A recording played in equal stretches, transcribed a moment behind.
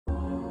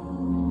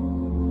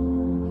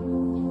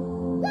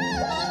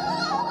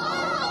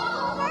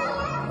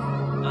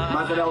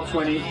Mazza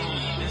L20.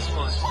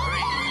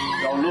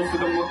 Got love for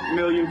the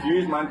million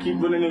views, man.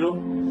 Keep running it up.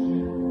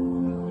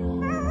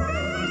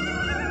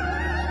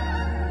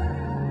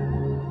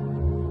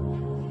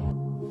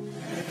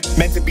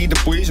 Meant to be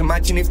the boys,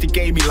 imagine if they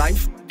gave me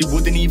life. They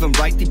wouldn't even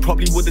write, they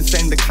probably wouldn't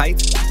send a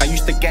kite. I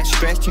used to get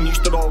stressed and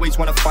used to always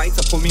want to fight.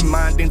 I put my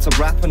mind into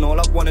rap and all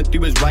I want to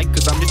do is write,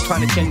 cause I'm just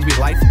trying to change my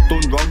life.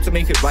 Done wrong to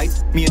make it right.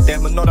 Me and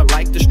them are not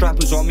alike, the strap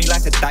was on me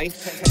like a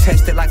dice.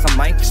 Test it like a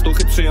mic, stuck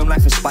it to him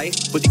like a spike.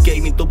 But he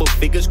gave me double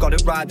figures, got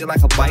it riding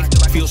like a bike.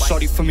 Feel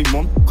sorry for me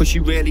mum, cause she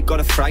really got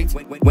a fright.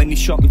 When they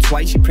shot me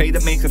twice, she prayed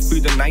to make it through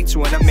the night.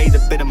 So when I made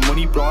a bit of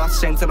money, bro, I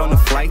sent it on a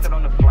flight.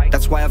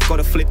 That's why I've got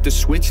to flip the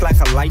switch like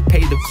a light. Pay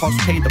the cost,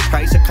 pay the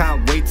price, I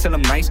can't wait till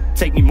I'm nice.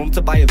 Take me mum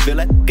to buy a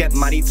villa, get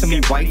married to me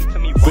wife.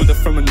 Brother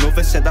from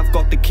another said I've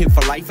got the kid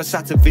for life. I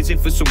sat to visit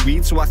for some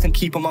weed so I can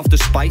keep him off the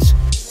spice.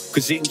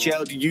 Cause in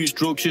jail they use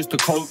drugs just to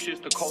cope.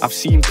 I've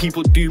seen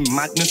people do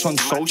madness on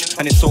social,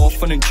 and it's all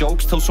fun and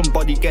jokes till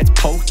somebody gets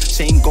poked.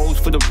 Same goes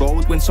for the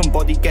road, when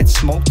somebody gets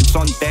smoked. It's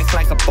on deck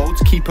like a boat,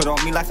 keep it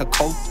on me like a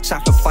coat.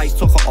 Sacrifice,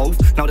 took an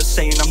oath, now they're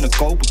saying I'm the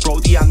GOAT. But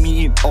Brody had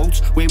me in oats,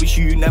 where was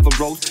you, never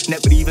wrote.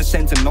 Never even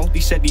sent a note, they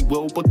said they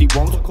will but they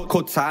won't.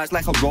 Cut ties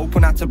like a rope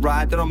and had to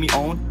ride it on my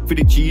own. For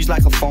the G's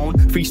like a phone,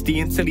 free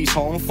stealing till he's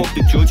home. Fuck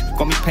the judge,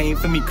 got me paying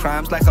for me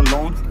crimes like a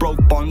loan.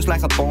 Broke bonds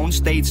like a bone,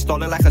 stayed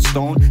solid like a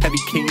stone. Every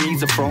king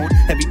needs a throne,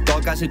 every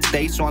dog has its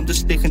day, so I'm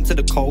just sticking to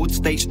the code.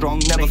 Stay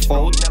strong, never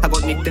fold. I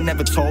got nicked and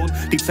never told.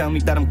 They tell me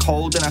that I'm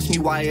cold and ask me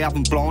why I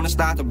haven't blown. I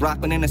started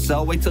rapping in a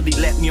cell, wait till they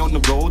let me on the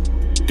road.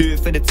 Do it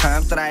for the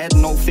times that I had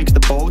no fixed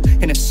abode.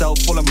 In a cell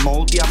full of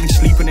mold, they had me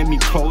sleeping in me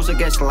clothes. I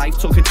guess life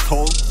took its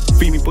toll.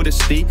 Free me but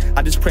it's steep,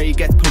 I just pray he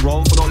gets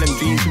parole. For all them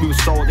dreams we were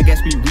sold, I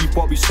guess we reap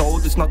what we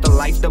sold. It's not the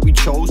life that we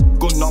chose.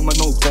 Good number,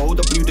 no gold.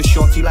 I blew the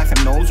shorty like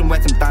a nose and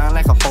wet him down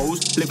like a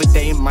hose. Live a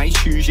day in my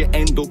shoes, you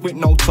end up with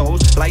no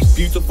toes. Life's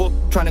beautiful,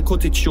 trying to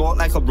cut it short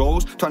like a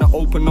rose. Trying to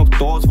open up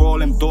doors for all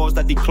them doors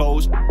that they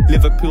close.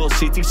 Liverpool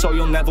City, so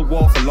you'll never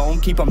walk alone.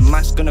 Keep a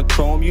mask and a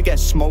chrome, you get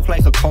smoked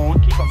like a cone.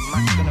 Keep a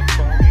mask and a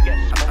chrome, you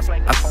get smoked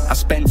like a cone. I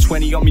spent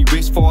 20 on me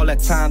wrist for all the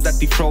time that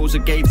they froze. I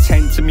gave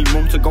 10 to me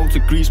mum to go to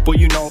Greece, but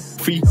you know,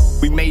 free.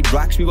 We made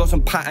racks, we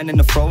wasn't pattern in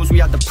the froze. We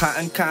had the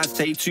pattern, can't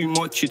say too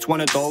much, it's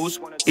one of those.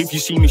 If you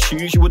see me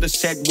shoes, you would've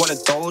said one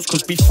of those.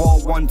 Cause before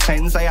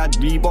 110s, I had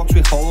Reeboks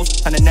with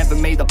holes. And I never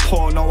made a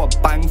porno or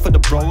bang for the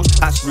bros.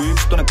 Asked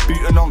Rubes, done a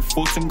booting on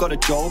foot and got a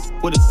job.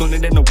 Would've done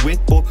it in a whip,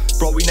 but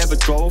bro, we never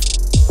drove.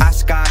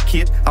 Ask our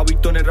kid how we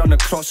done it on a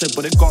crosser,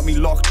 but it got me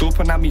locked up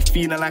and had me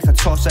feeling like a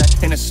tosser.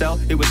 In a cell,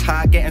 it was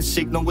hard getting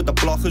signal with the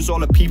blockers. All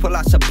the people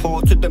that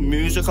supported the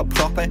music are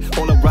proper.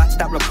 All the rats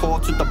that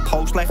reported the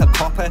post like a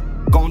copper.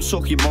 Go and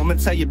suck your mum and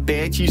tell your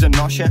bitch she's a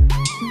nosher.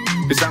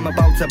 Cause I'm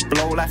about to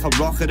blow like a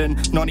rocket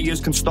and none of yous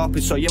can stop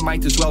it, so you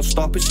might as well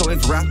stop it. So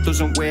if rap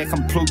doesn't work,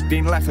 I'm plugged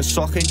in like a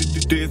socket.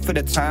 Do it for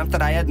the times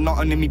that I had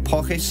nothing in me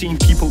pocket. Seen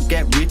people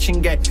get rich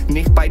and get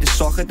nicked by the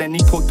socket, then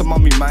he put them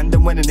on me man,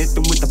 then went and hit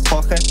them with the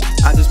pocket.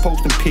 I just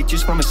posting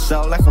pictures from a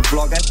cell like a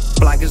vlogger.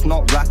 Blaggers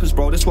not rappers,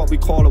 bro, that's what we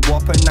call a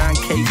whopper.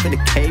 9K for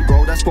the K,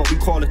 bro, that's what we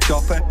call a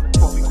chopper.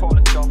 What we call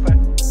a chopper.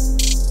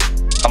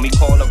 And we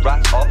call a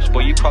rat ops,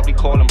 but you probably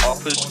call them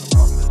hoppers.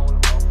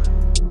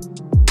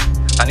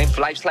 And if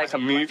life's like a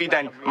movie,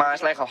 then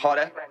mine's like a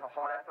horror.